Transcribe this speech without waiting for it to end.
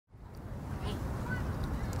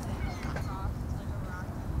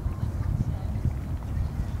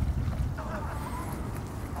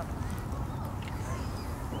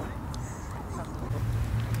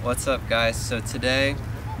What's up guys? So today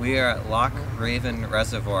we are at Loch Raven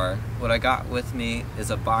Reservoir. What I got with me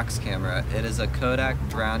is a box camera. It is a Kodak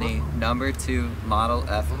Brownie No. 2 Model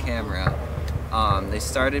F camera. They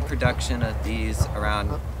started production of these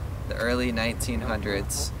around the early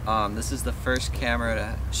 1900s. This is the first camera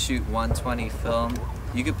to shoot 120 film.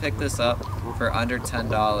 You could pick this up for under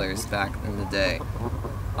 $10 back in the day.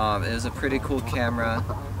 It was a pretty cool camera.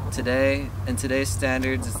 Today, in today's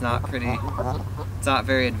standards, it's not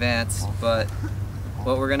very advanced, but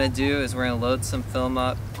what we're gonna do is we're gonna load some film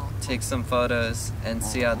up, take some photos, and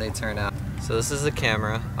see how they turn out. So this is the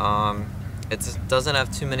camera. It doesn't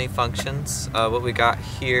have too many functions. What we got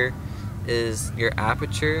here is your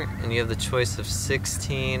aperture, and you have the choice of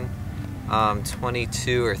 16,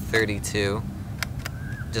 22, or 32,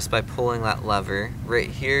 just by pulling that lever. Right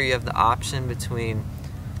here you have the option between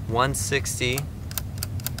 160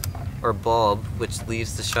 or bulb, which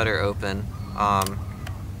leaves the shutter open.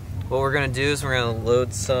 What we're going to do is we're going to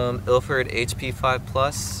load some Ilford HP5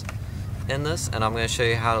 Plus in this, and I'm going to show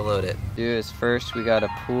you how to load it. Do is first we got to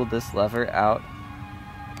pull this lever out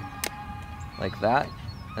like that,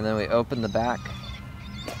 and then we open the back,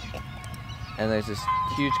 and there's this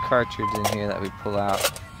huge cartridge in here that we pull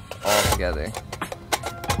out all together.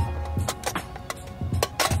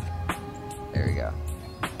 There we go.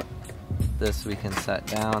 This we can set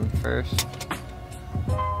down first.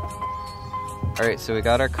 Alright, so we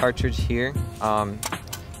got our cartridge here.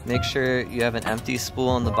 Make sure you have an empty spool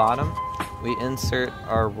on the bottom. We insert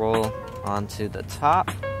our roll onto the top.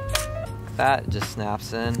 That just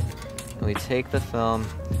snaps in. And we take the film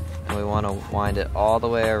and we want to wind it all the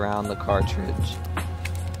way around the cartridge.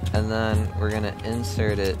 And then we're going to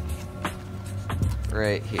insert it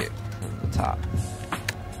right here from the top.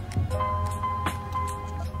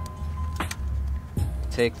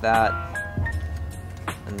 Take that,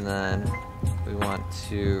 and then we want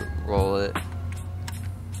to roll it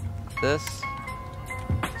like this,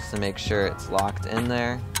 just to make sure it's locked in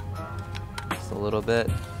there. Just a little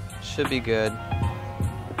bit. Should be good.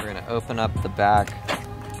 We're going to open up the back.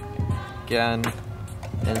 Again,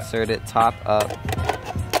 insert it top up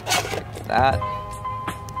like that.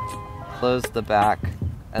 Close the back,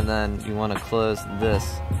 and then you want to close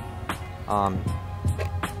this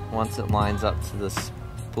once it lines up to the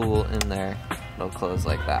spool in there. It'll close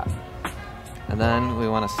like that. And then we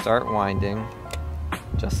want to start winding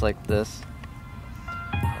just like this.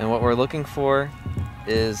 And what we're looking for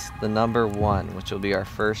is the number 1, which will be our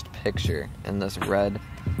first picture in this red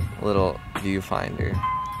little viewfinder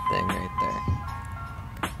thing right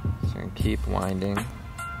there. So we're going to keep winding.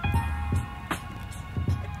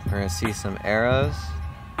 We're going to see some arrows,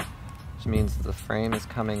 which means the frame is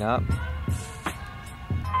coming up.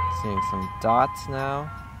 Seeing some dots now.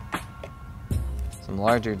 Some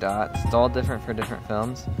larger dots. It's all different for different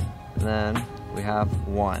films. And then we have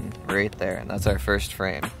 1 right there, and that's our first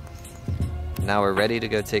frame. Now we're ready to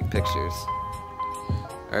go take pictures.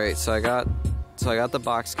 Alright, so I got the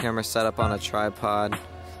box camera set up on a tripod.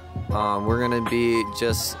 We're gonna be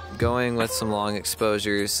just going with some long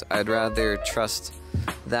exposures. I'd rather trust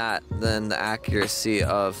that than the accuracy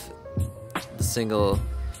of the single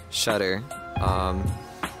shutter.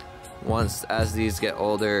 As these get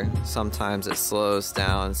older, sometimes it slows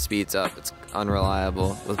down, speeds up, it's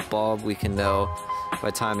unreliable. With bulb, we can know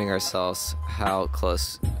by timing ourselves how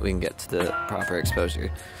close we can get to the proper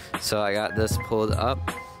exposure. So I got this pulled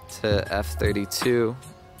up to f32,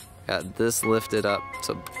 got this lifted up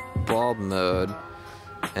to bulb mode,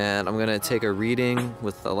 and I'm gonna take a reading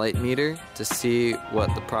with the light meter to see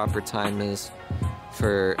what the proper time is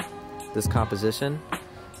for this composition,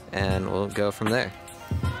 and we'll go from there.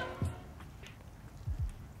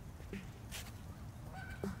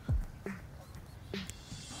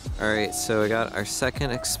 Alright, so we got our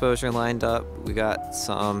second exposure lined up. We got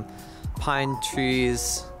some pine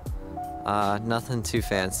trees, nothing too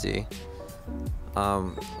fancy.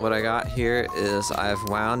 What I got here is I've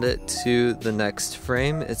wound it to the next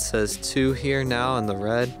frame. It says 2 here now in the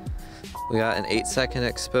red. We got an 8-second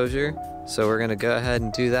exposure, so we're gonna go ahead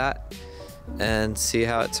and do that and see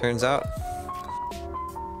how it turns out.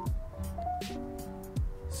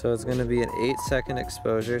 So it's gonna be an 8-second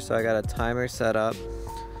exposure, so I got a timer set up.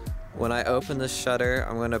 When I open the shutter,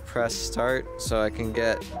 I'm going to press start so I can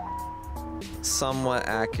get somewhat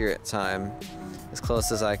accurate time, as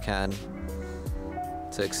close as I can,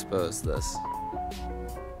 to expose this.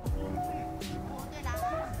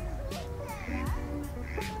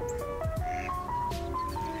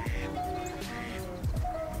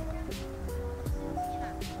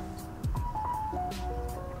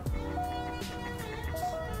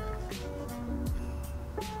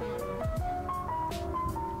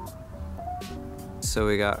 so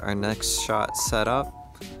we got our next shot set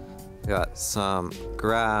up. We got some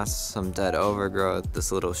grass, some dead overgrowth,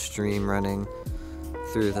 this little stream running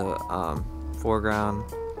through the foreground.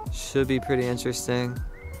 Should be pretty interesting.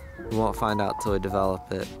 We won't find out till we develop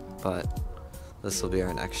it, but this will be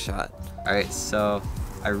our next shot. Alright, so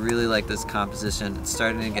I really like this composition. It's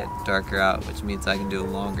starting to get darker out, which means I can do a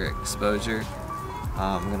longer exposure.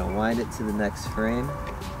 I'm gonna wind it to the next frame.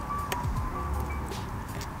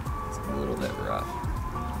 It's a little bit rough.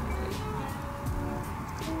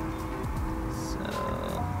 So,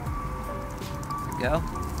 there we go.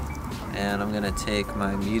 And I'm gonna take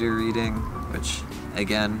my meter reading, which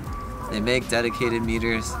again, they make dedicated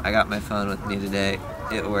meters. I got my phone with me today.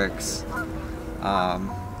 It works.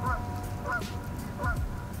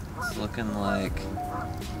 It's looking like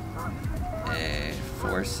a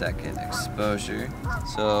 4-second exposure.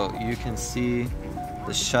 So you can see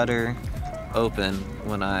the shutter open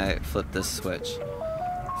when I flip this switch,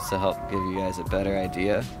 to help give you guys a better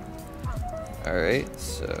idea. Alright,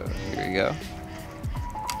 so here we go.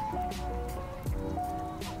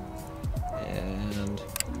 And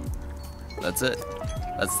that's it.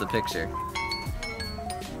 That's the picture.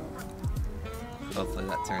 Hopefully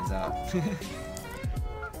that turns out.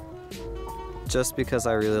 Just because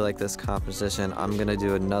I really like this composition, I'm gonna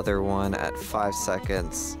do another one at 5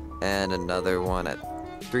 seconds and another one at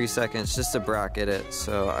 3 seconds just to bracket it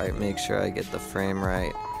so I make sure I get the frame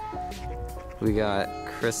right. We got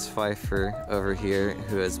Chris Pfeiffer over here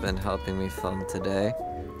who has been helping me film today.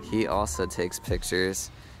 He also takes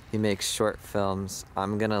pictures. He makes short films.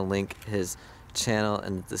 I'm gonna link his channel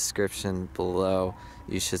in the description below.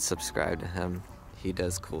 You should subscribe to him. He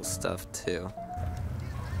does cool stuff too.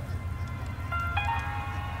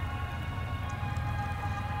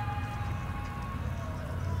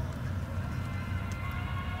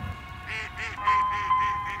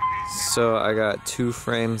 So I got 2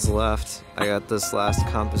 frames left. I got this last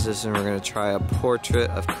composition. We're gonna try a portrait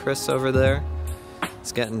of Chris over there.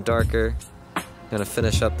 It's getting darker. Gonna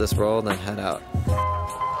finish up this roll, then head out.